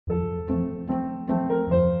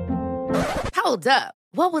Hold up.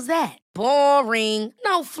 What was that? Boring.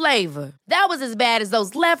 No flavor. That was as bad as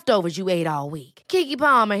those leftovers you ate all week. Keke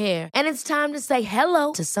Palmer here, and it's time to say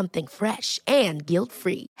hello to something fresh and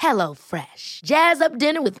guilt-free. Hello Fresh. Jazz up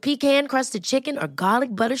dinner with pecan-crusted chicken or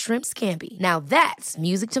garlic butter shrimp scampi. Now that's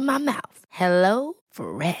music to my mouth. Hello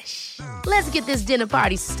Fresh. Let's get this dinner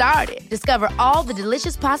party started. Discover all the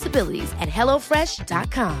delicious possibilities at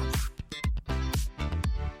hellofresh.com.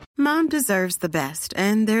 Mom deserves the best,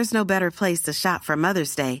 and there's no better place to shop for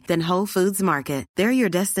Mother's Day than Whole Foods Market. They're your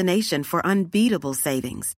destination for unbeatable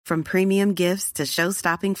savings, from premium gifts to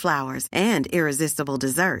show-stopping flowers and irresistible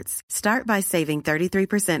desserts. Start by saving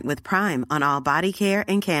 33% with Prime on all body care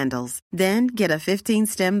and candles. Then get a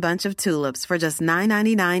 15-stem bunch of tulips for just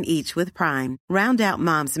 $9.99 each with Prime. Round out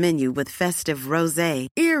Mom's menu with festive rosé,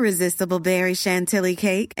 irresistible berry chantilly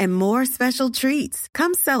cake, and more special treats.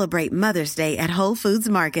 Come celebrate Mother's Day at Whole Foods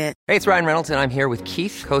Market. Hey, it's Ryan Reynolds, and I'm here with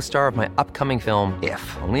Keith, co-star of my upcoming film,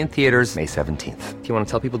 If, only in theaters May 17th. Do you want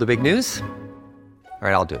to tell people the big news? All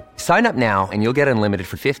right, I'll do it. Sign up now and you'll get unlimited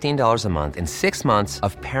for $15 a month and 6 months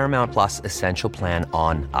of Paramount Plus Essential Plan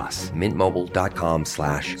on us.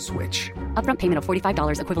 MintMobile.com/switch. Upfront payment of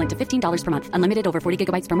 $45 equivalent to $15 per month. Unlimited over 40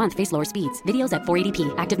 gigabytes per month. Face lower speeds. Videos at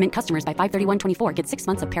 480p. Active Mint customers by 531.24 get 6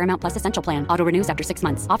 months of Paramount Plus Essential Plan. Auto renews after 6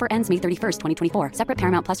 months. Offer ends May 31st, 2024. Separate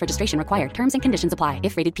Paramount Plus registration required. Terms and conditions apply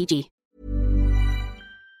if rated PG.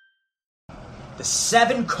 The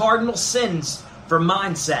 7 cardinal sins for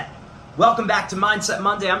mindset. Welcome back to Mindset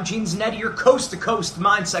Monday. I'm Gene Zanetti, your coast-to-coast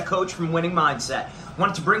mindset coach from Winning Mindset. I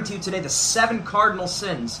wanted to bring to you today the 7 cardinal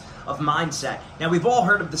sins of mindset. Now, we've all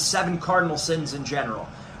heard of the 7 cardinal sins in general,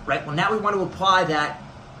 right? Well, now we want to apply that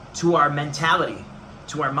to our mentality,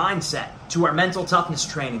 to our mindset, to our mental toughness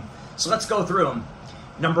training. So let's go through them.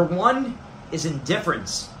 Number 1 is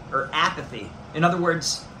indifference or apathy. In other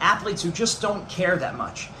words, athletes who just don't care that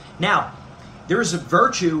much. Now, there is a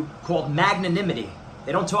virtue called magnanimity.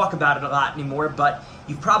 They don't talk about it a lot anymore, but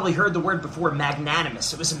you've probably heard the word before,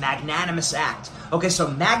 magnanimous. It was a magnanimous act. Okay, so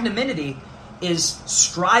magnanimity is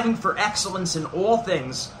striving for excellence in all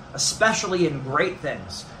things, especially in great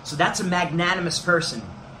things. So that's a magnanimous person.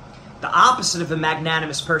 The opposite of a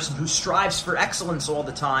magnanimous person who strives for excellence all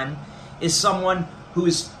the time is someone who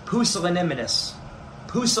is pusillanimous.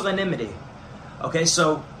 Pusillanimity. Okay,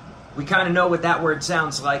 so we kind of know what that word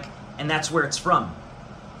sounds like, and that's where it's from.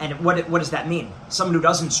 And what does that mean? Someone who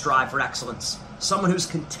doesn't strive for excellence. Someone who's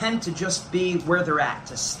content to just be where they're at,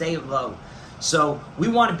 to stay low. So we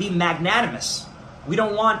want to be magnanimous. We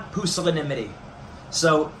don't want pusillanimity.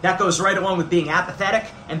 So that goes right along with being apathetic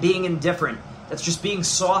and being indifferent. That's just being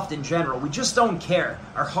soft in general. We just don't care.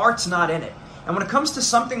 Our heart's not in it. And when it comes to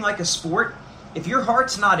something like a sport, if your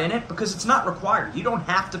heart's not in it, because it's not required, you don't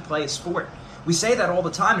have to play a sport. We say that all the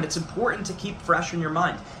time, and it's important to keep fresh in your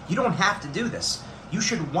mind. You don't have to do this. You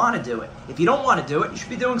should want to do it. If you don't want to do it, you should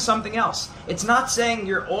be doing something else. It's not saying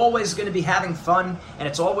you're always going to be having fun and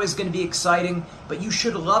it's always going to be exciting, but you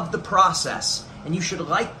should love the process and you should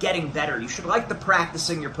like getting better. You should like the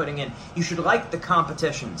practicing you're putting in. You should like the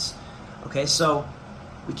competitions. Okay, so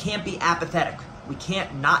we can't be apathetic. We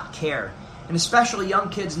can't not care. And especially young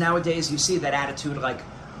kids nowadays, you see that attitude like,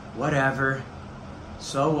 whatever,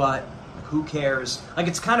 so what, like, who cares? Like,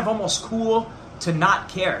 it's kind of almost cool to not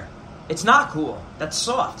care. It's not cool. That's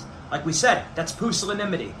soft. Like we said, that's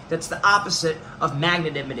pusillanimity. That's the opposite of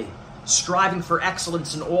magnanimity. Striving for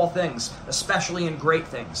excellence in all things, especially in great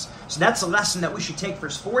things. So that's a lesson that we should take for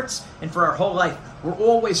sports and for our whole life. We're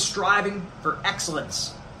always striving for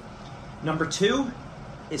excellence. Number 2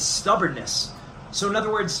 is stubbornness. So in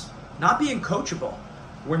other words, not being coachable.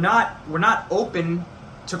 We're not open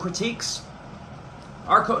to critiques.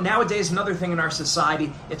 Nowadays, another thing in our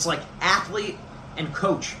society, it's like athlete and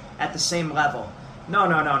coach at the same level.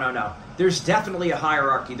 No. There's definitely a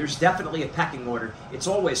hierarchy. There's definitely a pecking order. It's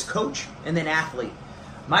always coach and then athlete.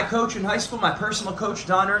 My coach in high school, my personal coach,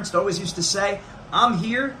 Don Ernst, always used to say, I'm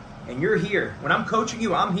here and you're here. When I'm coaching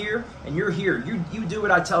you, I'm here and you're here. You do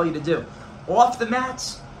what I tell you to do. Off the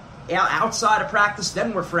mats, outside of practice,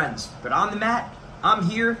 then we're friends. But on the mat, I'm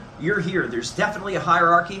here, you're here. There's definitely a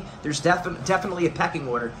hierarchy. There's definitely a pecking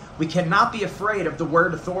order. We cannot be afraid of the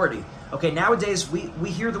word authority. Okay, nowadays we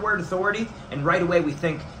hear the word authority and right away we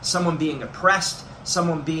think someone being oppressed,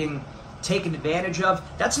 someone being taken advantage of.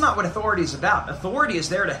 That's not what authority is about. Authority is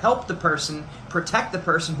there to help the person, protect the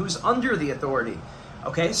person who's under the authority.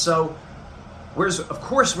 Okay, so of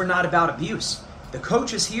course we're not about abuse. The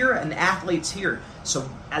coach is here and the athlete's here. So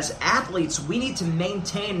as athletes, we need to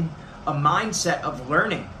maintain a mindset of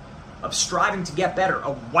learning, of striving to get better,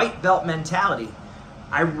 a white belt mentality.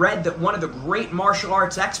 I read that one of the great martial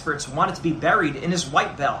arts experts wanted to be buried in his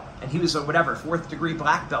white belt, and he was a 4th degree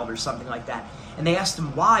black belt or something like that. And they asked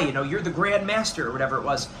him why, you're the Grand Master or whatever it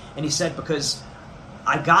was. And he said, because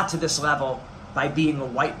I got to this level by being a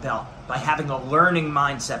white belt, by having a learning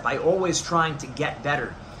mindset, by always trying to get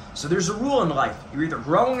better. So there's a rule in life. You're either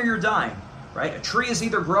growing or you're dying, right? A tree is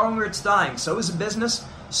either growing or it's dying. So is a business,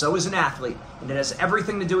 so is an athlete. And it has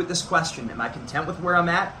everything to do with this question. Am I content with where I'm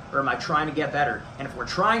at, or am I trying to get better? And if we're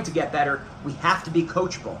trying to get better, we have to be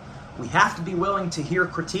coachable. We have to be willing to hear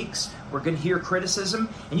critiques. We're going to hear criticism,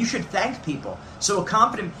 and you should thank people. So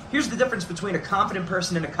here's the difference between a confident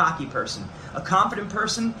person and a cocky person. A confident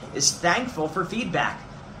person is thankful for feedback.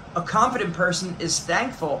 A confident person is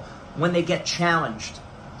thankful when they get challenged,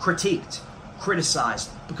 critiqued, criticized,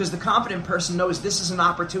 because the confident person knows this is an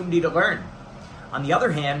opportunity to learn. On the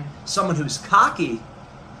other hand, someone who's cocky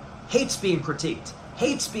hates being critiqued,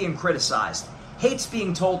 hates being criticized, hates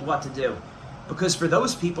being told what to do, because for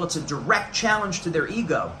those people, it's a direct challenge to their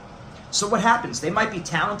ego. So what happens? They might be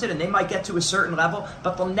talented and they might get to a certain level,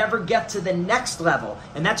 but they'll never get to the next level.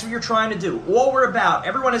 And that's what you're trying to do. All we're about,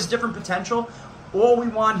 everyone has different potential. All we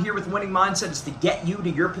want here with Winning Mindset is to get you to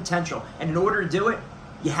your potential. And in order to do it,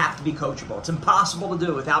 you have to be coachable. It's impossible to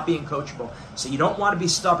do without being coachable. So you don't want to be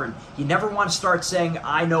stubborn. You never want to start saying,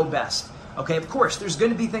 I know best. Okay, of course, there's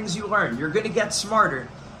going to be things you learn. You're going to get smarter,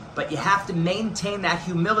 but you have to maintain that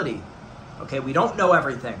humility. Okay, we don't know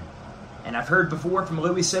everything. And I've heard before from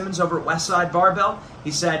Louis Simmons over at Westside Barbell,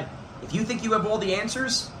 he said, if you think you have all the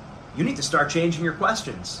answers, you need to start changing your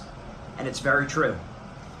questions. And it's very true.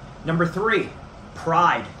 Number 3,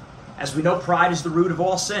 pride. As we know, pride is the root of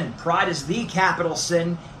all sin. Pride is the capital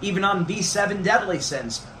sin, even on the 7 deadly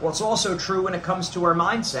sins. Well, it's also true when it comes to our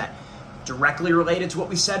mindset, directly related to what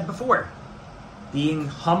we said before. Being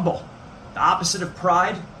humble. The opposite of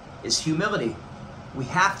pride is humility. We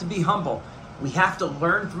have to be humble. We have to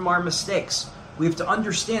learn from our mistakes. We have to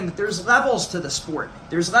understand that there's levels to the sport.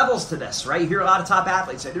 There's levels to this, right? You hear a lot of top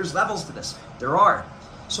athletes say there's levels to this. There are.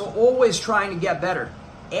 So always trying to get better.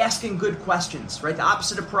 Asking good questions, right? The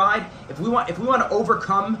opposite of pride. If we want to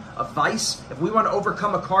overcome a vice, if we want to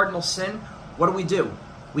overcome a cardinal sin, what do?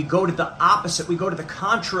 We go to the opposite. We go to the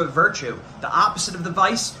contra of virtue. The opposite of the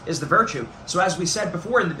vice is the virtue. So as we said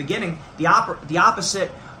before in the beginning, the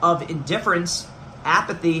opposite of indifference,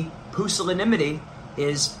 apathy, pusillanimity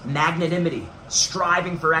is magnanimity,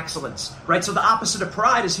 striving for excellence, right? So the opposite of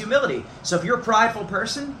pride is humility. So if you're a prideful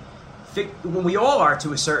person, when we all are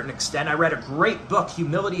to a certain extent, I read a great book,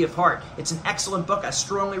 Humility of Heart. It's an excellent book. I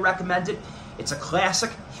strongly recommend it. It's a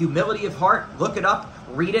classic, Humility of Heart. Look it up,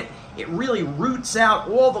 read it. It really roots out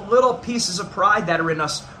all the little pieces of pride that are in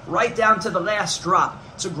us, right down to the last drop.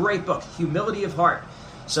 It's a great book, Humility of Heart.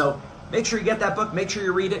 So make sure you get that book. Make sure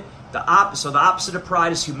you read it. The opposite of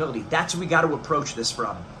pride is humility. That's where we got to approach this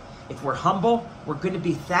from. If we're humble, we're going to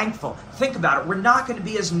be thankful. Think about it. We're not going to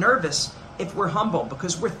be as nervous if we're humble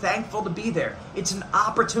because we're thankful to be there. It's an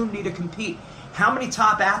opportunity to compete. How many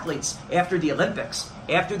top athletes after the Olympics,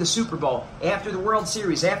 after the Super Bowl, after the World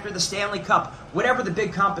Series, after the Stanley Cup, whatever the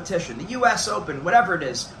big competition, the U.S. Open, whatever it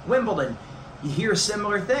is, Wimbledon, you hear a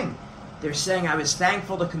similar thing. They're saying, I was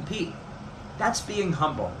thankful to compete. That's being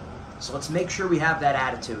humble. So let's make sure we have that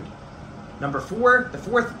attitude. Number 4, the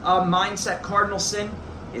fourth mindset cardinal sin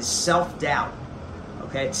is self-doubt.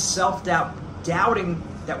 Okay, it's self-doubt, doubting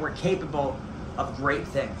that we're capable of great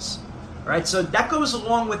things. All right, so that goes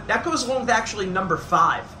along with actually number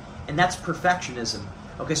 5, and that's perfectionism.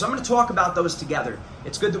 Okay, so I'm going to talk about those together.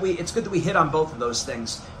 It's good that we hit on both of those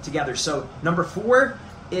things together. So number 4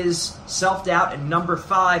 is self-doubt, and number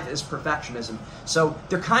 5 is perfectionism. So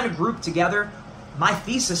they're kind of grouped together. My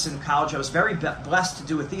thesis in college, I was very blessed to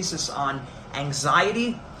do a thesis on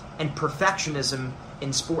anxiety and perfectionism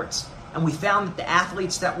in sports. And we found that the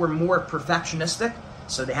athletes that were more perfectionistic,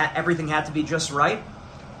 so everything had to be just right,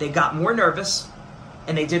 they got more nervous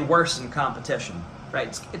and they did worse in competition. Right?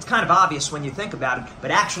 It's kind of obvious when you think about it,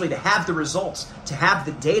 but actually to have the results, to have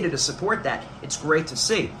the data to support that, it's great to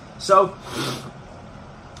see. So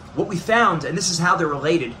what we found, and this is how they're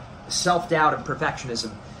related, self-doubt and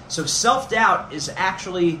perfectionism. So self-doubt is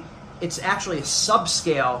actually a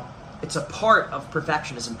subscale. It's a part of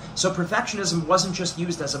perfectionism. So perfectionism wasn't just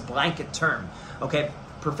used as a blanket term. Okay,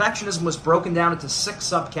 perfectionism was broken down into 6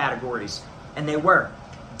 subcategories, and they were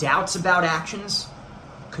doubts about actions,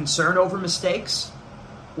 concern over mistakes,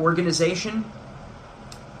 organization,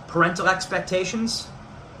 parental expectations,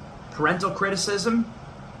 parental criticism,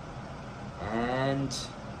 and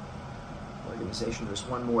organization. There's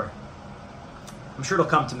one more. I'm sure it'll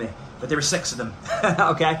come to me, but there were 6 of them.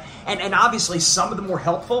 Okay, and obviously some of them were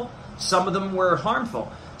helpful, some of them were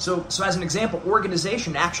harmful. So as an example,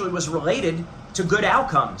 organization actually was related to good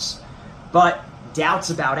outcomes, but doubts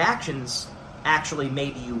about actions actually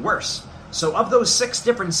made you worse. So of those 6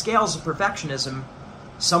 different scales of perfectionism,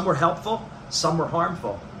 some were helpful, some were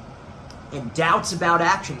harmful. And doubts about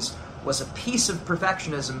actions was a piece of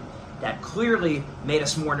perfectionism that clearly made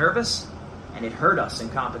us more nervous, and it hurt us in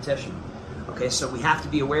competition. Okay, so we have to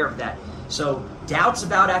be aware of that. So doubts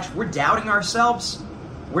about action, we're doubting ourselves,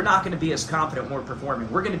 we're not going to be as confident when we're performing.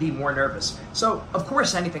 We're going to be more nervous. So, of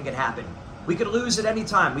course, anything can happen. We could lose at any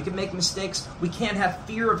time. We could make mistakes. We can't have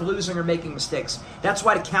fear of losing or making mistakes. That's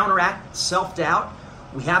why to counteract self-doubt,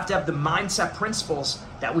 we have to have the mindset principles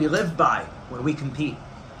that we live by when we compete.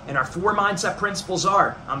 And our 4 mindset principles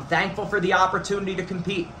are, I'm thankful for the opportunity to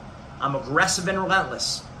compete. I'm aggressive and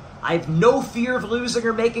relentless. I have no fear of losing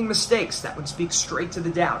or making mistakes. That one speaks straight to the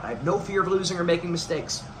doubt. I have no fear of losing or making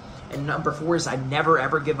mistakes. And number 4 is I never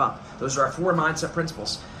ever give up. Those are our 4 mindset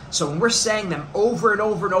principles. So when we're saying them over and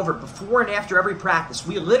over and over, before and after every practice,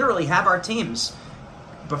 we literally have our teams,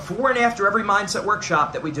 before and after every mindset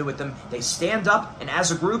workshop that we do with them, they stand up and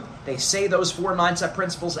as a group, they say those 4 mindset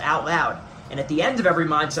principles out loud. And at the end of every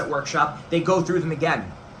mindset workshop, they go through them again.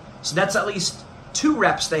 So that's at least 2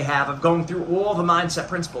 reps they have of going through all the mindset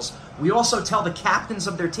principles. We also tell the captains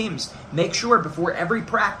of their teams, make sure before every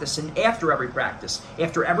practice and after every practice,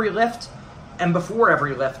 after every lift and before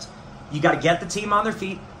every lift, you got to get the team on their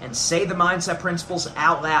feet and say the mindset principles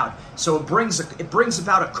out loud. So it brings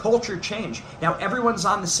about a culture change. Now everyone's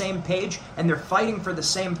on the same page and they're fighting for the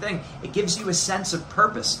same thing. It gives you a sense of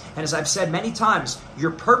purpose. And as I've said many times,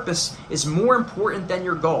 your purpose is more important than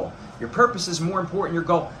your goal. Your purpose is more important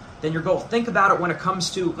than your goal. Think about it when it comes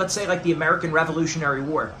to, let's say, like the American Revolutionary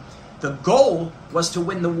War. The goal was to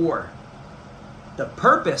win the war. The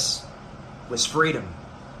purpose was freedom,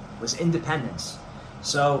 was independence.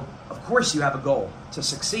 So, of course you have a goal to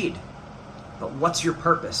succeed, but what's your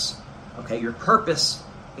purpose? Okay, your purpose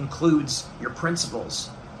includes your principles,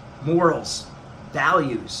 morals,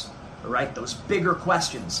 values, all right? Those bigger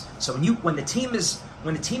questions. So when the team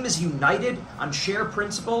is united on shared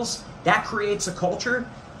principles, that creates a culture,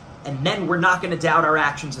 and then we're not going to doubt our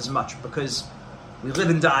actions as much because we live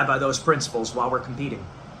and die by those principles while we're competing.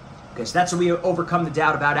 Okay, so that's how we overcome the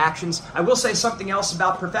doubt about actions. I will say something else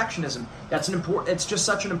about perfectionism. It's just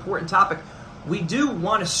such an important topic. We do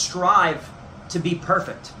want to strive to be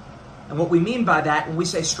perfect. And what we mean by that, when we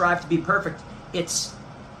say strive to be perfect, it's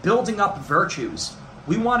building up virtues.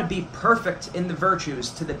 We want to be perfect in the virtues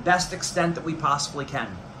to the best extent that we possibly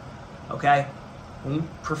can. Okay?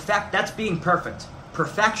 That's being perfect.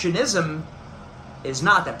 Perfectionism is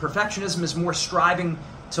not that. Perfectionism is more striving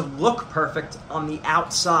to look perfect on the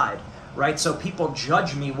outside, right? So people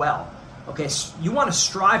judge me well. Okay, so you want to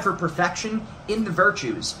strive for perfection in the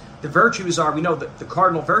virtues. The virtues are, we know the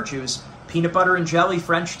cardinal virtues, peanut butter and jelly,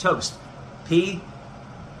 French toast. P,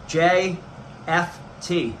 J, F,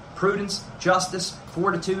 T. Prudence, justice,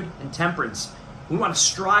 fortitude, and temperance. We want to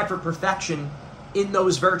strive for perfection in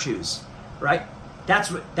those virtues, right?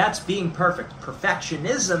 That's being perfect.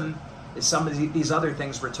 Perfectionism is some of these other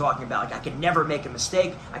things we're talking about. Like I can never make a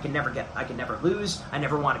mistake. I can never lose. I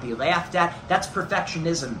never want to be laughed at. That's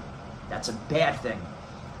perfectionism. That's a bad thing.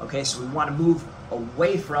 Okay, so we want to move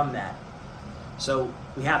away from that. So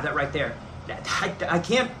we have that right there. I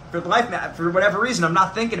can't, for whatever reason, I'm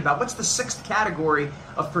not thinking about what's the 6th category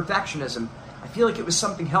of perfectionism. I feel like it was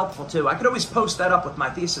something helpful too. I could always post that up with my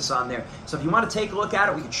thesis on there. So if you want to take a look at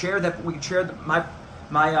it, we could share that. We could share my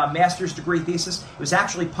master's degree thesis. It was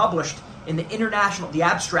actually published in the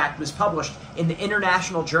abstract was published in the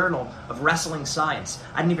International Journal of Wrestling Science.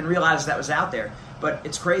 I didn't even realize that was out there, but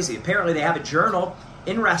it's crazy. Apparently they have a journal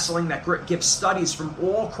in wrestling that gives studies from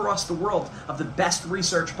all across the world of the best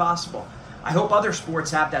research possible. I hope other sports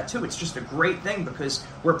have that too. It's just a great thing because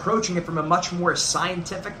we're approaching it from a much more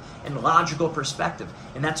scientific and logical perspective.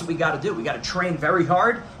 And that's what we got to do. We got to train very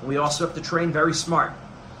hard, and we also have to train very smart.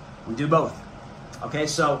 We do both. Okay,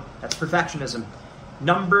 so that's perfectionism.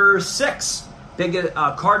 Number 6, big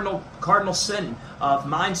cardinal sin of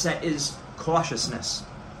mindset is cautiousness.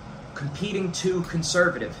 Competing too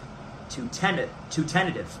conservative, too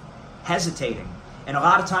tentative, hesitating. And a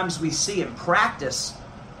lot of times we see in practice,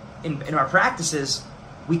 in our practices,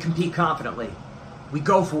 we compete confidently. We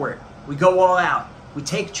go for it. We go all out. We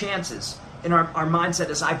take chances. And our mindset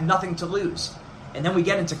is, I have nothing to lose. And then we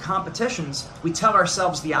get into competitions, we tell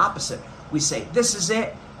ourselves the opposite. We say, this is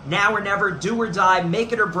it, now or never, do or die,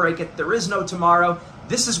 make it or break it, there is no tomorrow,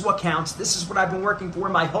 this is what counts, this is what I've been working for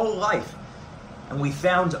my whole life. And we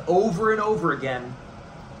found over and over again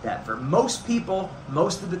that for most people,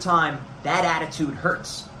 most of the time, that attitude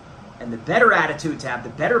hurts. And the better attitude to have, the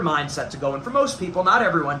better mindset to go in for most people, not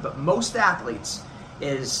everyone, but most athletes,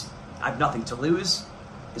 is I have nothing to lose.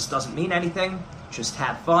 This doesn't mean anything. Just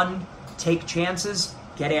have fun, take chances,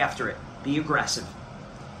 get after it, be aggressive.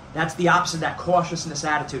 That's the opposite of that cautiousness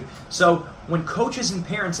attitude. So when coaches and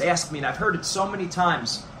parents ask me, and I've heard it so many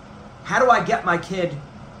times, how do I get my kid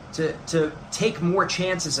to take more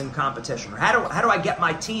chances in competition? Or how do I get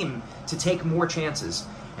my team to take more chances?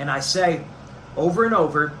 And I say over and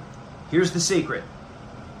over, here's the secret.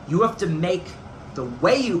 You have to make the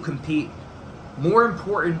way you compete more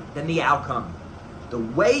important than the outcome. The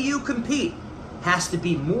way you compete has to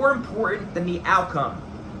be more important than the outcome.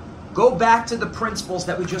 Go back to the principles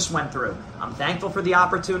that we just went through. I'm thankful for the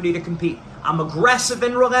opportunity to compete. I'm aggressive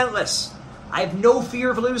and relentless. I have no fear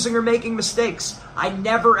of losing or making mistakes. I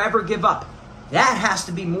never ever give up. That has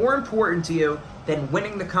to be more important to you than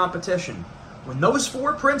winning the competition. When those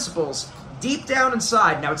 4 principles, deep down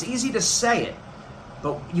inside, now it's easy to say it,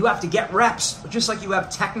 but you have to get reps. Just like you have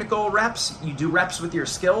technical reps, you do reps with your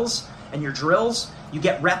skills and your drills. You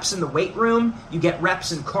get reps in the weight room. You get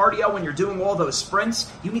reps in cardio when you're doing all those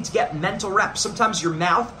sprints. You need to get mental reps. Sometimes your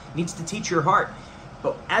mouth needs to teach your heart.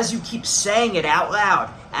 But as you keep saying it out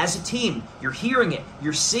loud, as a team, you're hearing it,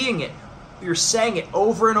 you're seeing it, you're saying it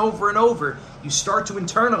over and over and over, you start to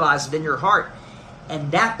internalize it in your heart.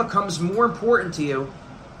 And that becomes more important to you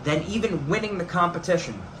than even winning the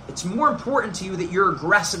competition. It's more important to you that you're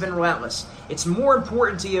aggressive and relentless. It's more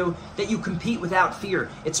important to you that you compete without fear.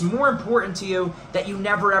 It's more important to you that you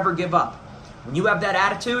never ever give up. When you have that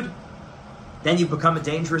attitude, then you become a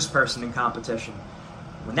dangerous person in competition.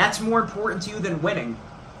 When that's more important to you than winning,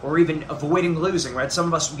 or even avoiding losing, right? Some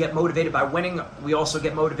of us get motivated by winning. We also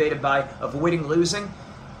get motivated by avoiding losing.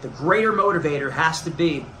 The greater motivator has to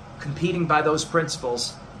be competing by those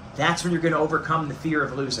principles. That's when you're going to overcome the fear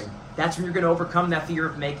of losing. That's when you're going to overcome that fear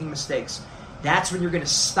of making mistakes. That's when you're going to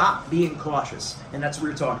stop being cautious. And that's what we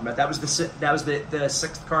were talking about. That was the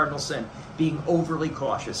sixth cardinal sin, being overly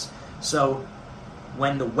cautious. So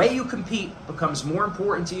when the way you compete becomes more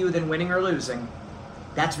important to you than winning or losing,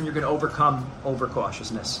 that's when you're going to overcome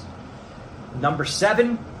overcautiousness. Number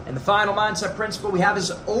 7, and the final mindset principle we have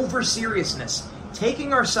is over-seriousness.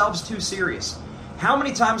 Taking ourselves too serious. How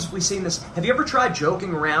many times have we seen this? Have you ever tried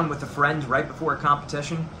joking around with a friend right before a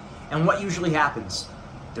competition? And what usually happens?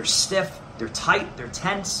 They're stiff, they're tight, they're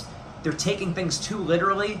tense, they're taking things too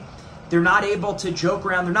literally. They're not able to joke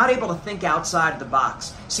around, they're not able to think outside of the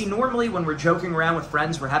box. See, normally when we're joking around with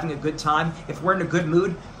friends, we're having a good time, if we're in a good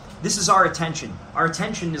mood, this is our attention. Our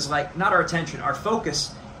attention is like, not our attention, our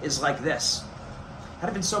focus is like this.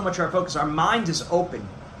 Not even so much our focus, our mind is open.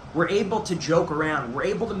 We're able to joke around. We're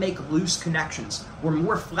able to make loose connections. We're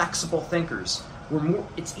more flexible thinkers.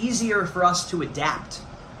 It's easier for us to adapt.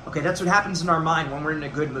 Okay, that's what happens in our mind when we're in a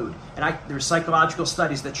good mood. And there's psychological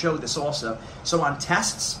studies that show this also. So on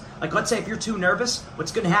tests, like let's say if you're too nervous,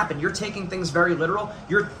 what's going to happen? You're taking things very literal.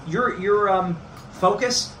 Your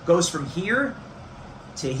focus goes from here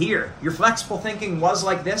to here. Your flexible thinking was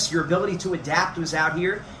like this. Your ability to adapt was out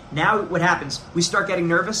here. Now what happens? We start getting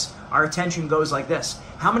nervous. Our attention goes like this.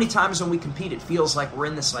 How many times when we compete it feels like we're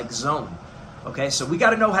in this like zone? Okay, so we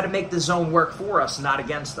got to know how to make the zone work for us, not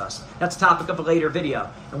against us. That's the topic of a later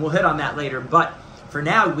video, and we'll hit on that later. But for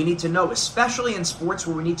now, we need to know, especially in sports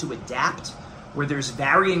where we need to adapt, where there's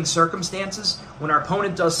varying circumstances, when our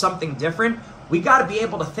opponent does something different, we got to be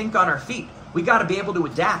able to think on our feet. We got to be able to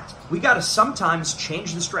adapt. We got to sometimes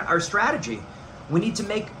change our strategy. We need to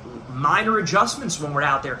make minor adjustments when we're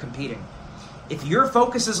out there competing. If your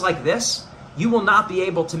focus is like this, you will not be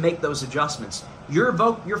able to make those adjustments. Your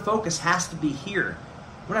focus has to be here.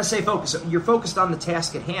 When I say focus, you're focused on the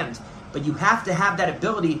task at hand, but you have to have that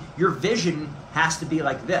ability. Your vision has to be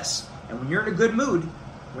like this. And when you're in a good mood,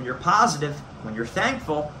 when you're positive, when you're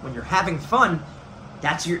thankful, when you're having fun,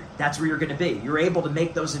 that's where you're going to be. You're able to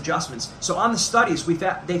make those adjustments. So on the studies,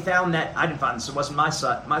 they found that, I didn't find this, it wasn't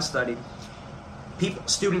my study,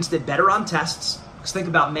 students did better on tests. Because think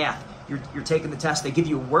about math. You're taking the test, they give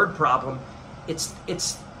you a word problem.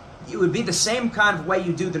 It would be the same kind of way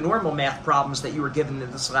you do the normal math problems that you were given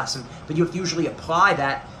in this lesson, but you have to usually apply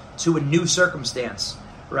that to a new circumstance,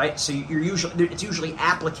 right? So it's usually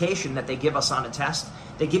application that they give us on a test.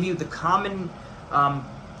 They give you the common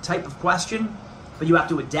type of question, but you have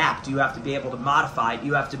to adapt. You have to be able to modify it.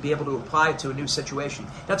 You have to be able to apply it to a new situation.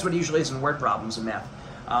 That's what it usually is in word problems in math.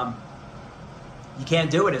 You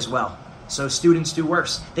can't do it as well. So students do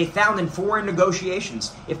worse. They found in foreign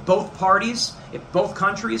negotiations, if both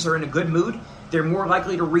countries are in a good mood, they're more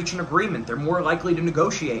likely to reach an agreement. They're more likely to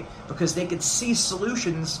negotiate because they could see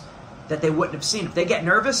solutions that they wouldn't have seen. If they get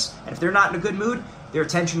nervous and if they're not in a good mood, Their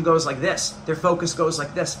attention goes like this. Their focus goes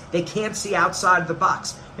like this. They can't see outside of the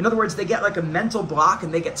box. In other words, they get like a mental block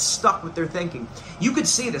and they get stuck with their thinking. You could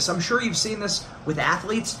see this. I'm sure you've seen this with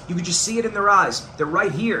athletes. You could just see it in their eyes. They're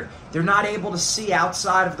right here. They're not able to see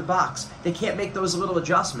outside of the box. They can't make those little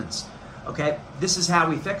adjustments. Okay? This is how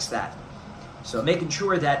we fix that. So making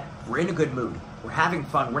sure that we're in a good mood. We're having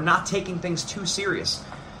fun. We're not taking things too serious.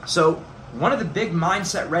 So one of the big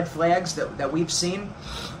mindset red flags that we've seen,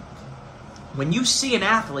 when you see an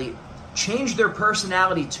athlete change their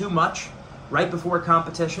personality too much right before a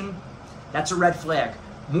competition, that's a red flag.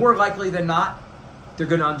 More likely than not, they're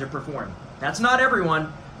going to underperform. That's not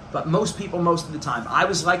everyone, but most people most of the time. I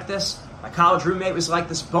was like this. My college roommate was like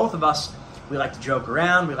this. Both of us, we like to joke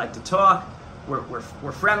around. We like to talk.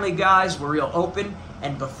 We're friendly guys. We're real open.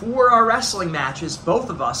 And before our wrestling matches, both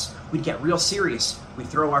of us, we'd get real serious. We'd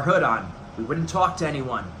throw our hood on. We wouldn't talk to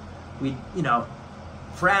anyone. We'd,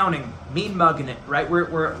 frowning, mean mugging it, right?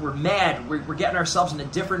 We're mad. We're getting ourselves in a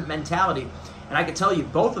different mentality. And I can tell you,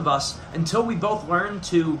 both of us, until we both learn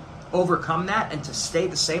to overcome that and to stay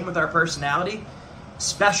the same with our personality,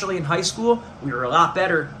 especially in high school, we were a lot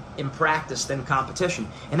better in practice than competition.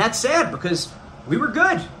 And that's sad because we were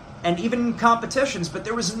good, and even in competitions, but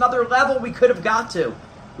there was another level we could have got to.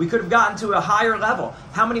 We could have gotten to a higher level.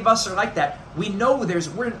 How many of us are like that? We know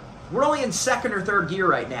we're only in second or third gear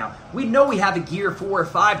right now. We know we have a gear 4 or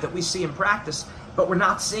 5 that we see in practice, but we're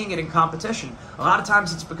not seeing it in competition. A lot of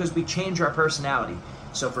times it's because we change our personality.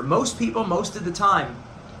 So for most people, most of the time,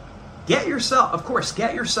 get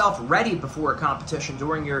yourself ready before a competition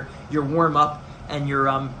during your warm-up and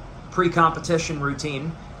your pre-competition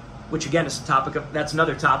routine, which again is that's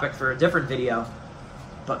another topic for a different video.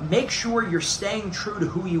 But make sure you're staying true to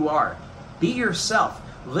who you are. Be yourself.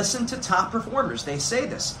 Listen to top performers. They say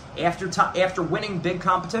this after winning big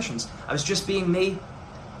competitions. I was just being me,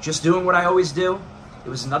 just doing what I always do. It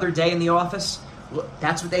was another day in the office. Look,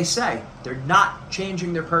 that's what they say. They're not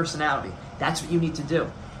changing their personality. That's what you need to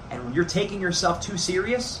do. And when you're taking yourself too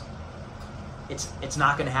serious, it's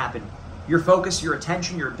not going to happen. Your focus, your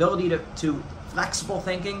attention, your ability to flexible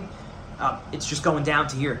thinking, it's just going down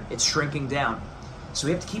to here. It's shrinking down. So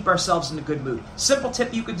we have to keep ourselves in a good mood. Simple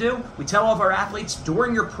tip you could do, we tell all of our athletes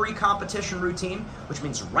during your pre-competition routine, which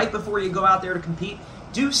means right before you go out there to compete,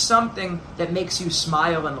 do something that makes you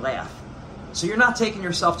smile and laugh. So you're not taking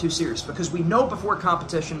yourself too serious, because we know before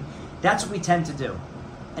competition, that's what we tend to do.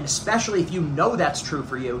 And especially if you know that's true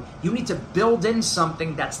for you, you need to build in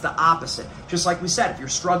something that's the opposite. Just like we said, if you're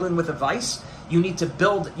struggling with a vice, you need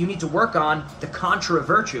to work on the contra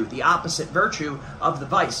virtue, the opposite virtue of the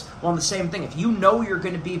vice. Well, the same thing, if you know you're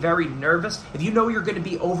going to be very nervous, if you know you're going to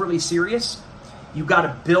be overly serious, you got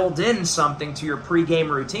to build in something to your pregame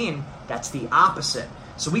routine that's the opposite.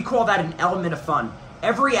 So we call that an element of fun.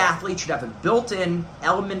 Every athlete should have a built-in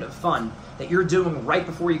element of fun that you're doing right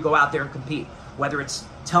before you go out there and compete. Whether it's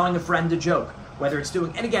telling a friend a joke, whether it's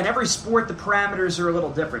doing, and again, every sport, the parameters are a little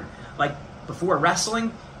different. Like before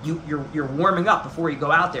wrestling, you're warming up before you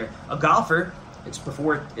go out there. A golfer, it's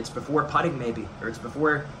before putting maybe, or it's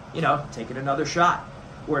before, taking another shot.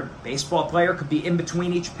 Or a baseball player could be in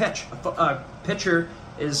between each pitch. A pitcher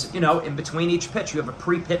is, in between each pitch. You have a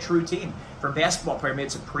pre-pitch routine. For a basketball player, maybe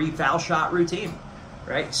it's a pre-foul shot routine,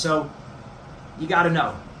 right? So you got to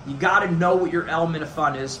know. You got to know what your element of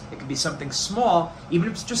fun is. It could be something small. Even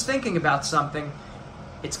if it's just thinking about something,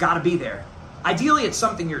 it's got to be there. Ideally, it's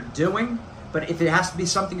something you're doing, but if it has to be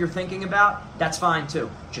something you're thinking about, that's fine too.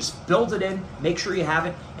 Just build it in, make sure you have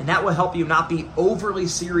it, and that will help you not be overly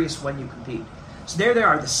serious when you compete. So there they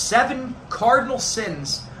are, the 7 cardinal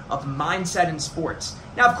sins of mindset in sports.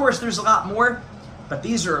 Now, of course, there's a lot more, but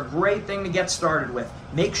these are a great thing to get started with.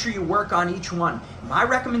 Make sure you work on each one. My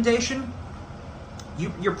recommendation,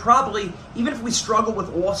 you're probably, even if we struggle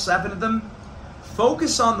with all 7 of them,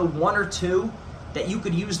 focus on the 1 or 2 that you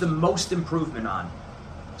could use the most improvement on.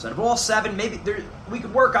 So out of all 7, we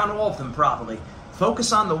could work on all of them probably.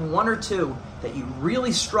 Focus on the 1 or 2 that you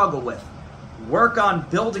really struggle with. Work on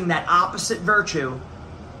building that opposite virtue,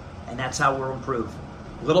 and that's how we'll improve.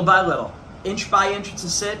 Little by little. Inch by inch, it's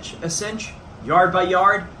a cinch. Yard by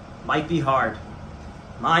yard, might be hard.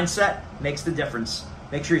 Mindset makes the difference.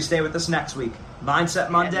 Make sure you stay with us next week.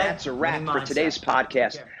 Mindset Monday. And that's a wrap for today's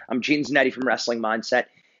podcast. I'm Gene Zanetti from Wrestling Mindset.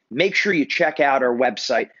 Make sure you check out our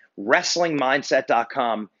website,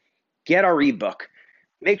 WrestlingMindset.com. Get our ebook.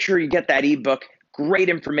 Make sure you get that ebook. Great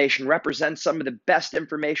information. Represents some of the best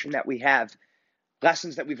information that we have.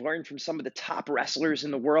 Lessons that we've learned from some of the top wrestlers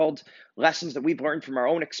in the world. Lessons that we've learned from our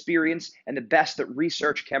own experience and the best that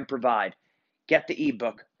research can provide. Get the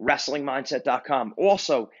ebook, WrestlingMindset.com.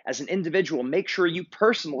 Also, as an individual, make sure you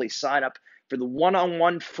personally sign up for the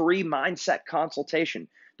one-on-one free mindset consultation.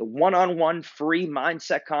 The one-on-one free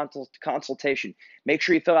mindset consultation. Make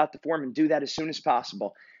sure you fill out the form and do that as soon as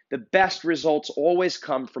possible. The best results always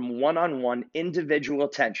come from one-on-one individual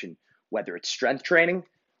attention, whether it's strength training,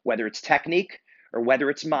 whether it's technique, or whether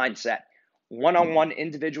it's mindset. One-on-one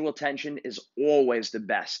individual attention is always the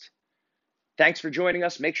best. Thanks for joining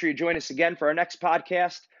us. Make sure you join us again for our next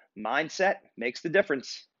podcast. Mindset makes the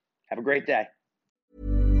difference. Have a great day.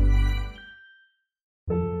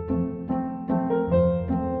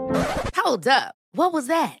 Hold up. What was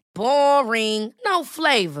that? Boring. No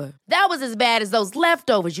flavor. That was as bad as those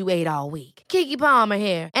leftovers you ate all week. Keke Palmer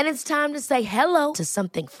here, and it's time to say hello to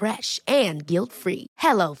something fresh and guilt-free.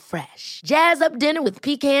 Hello Fresh. Jazz up dinner with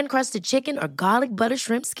pecan-crusted chicken or garlic butter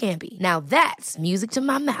shrimp scampi. Now that's music to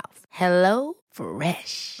my mouth. Hello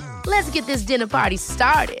Fresh. Let's get this dinner party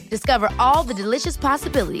started. Discover all the delicious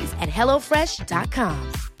possibilities at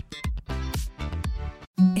hellofresh.com.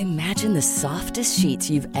 Imagine the softest sheets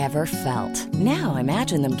you've ever felt. Now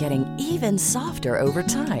imagine them getting even softer over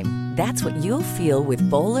time. That's what you'll feel with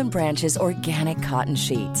Boll & Branch's organic cotton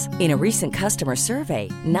sheets. In a recent customer survey,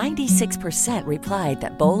 96% replied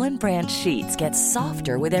that Boll & Branch sheets get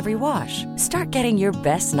softer with every wash. Start getting your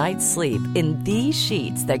best night's sleep in these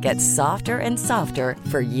sheets that get softer and softer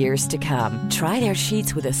for years to come. Try their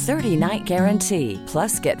sheets with a 30-night guarantee.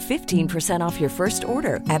 Plus, get 15% off your first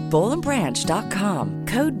order at bollandbranch.com.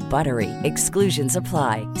 Code BUTTERY. Exclusions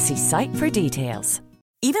apply. See site for details.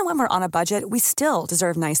 Even when we're on a budget, we still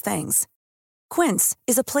deserve nice things. Quince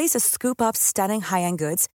is a place to scoop up stunning high-end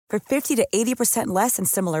goods for 50 to 80% less than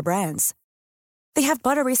similar brands. They have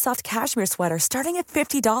buttery soft cashmere sweaters starting at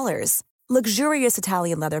 $50, luxurious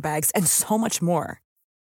Italian leather bags, and so much more.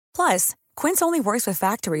 Plus, Quince only works with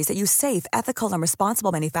factories that use safe, ethical, and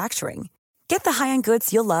responsible manufacturing. Get the high-end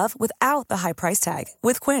goods you'll love without the high price tag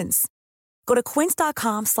with Quince. Go to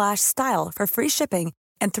quince.com/style for free shipping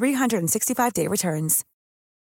and 365-day returns.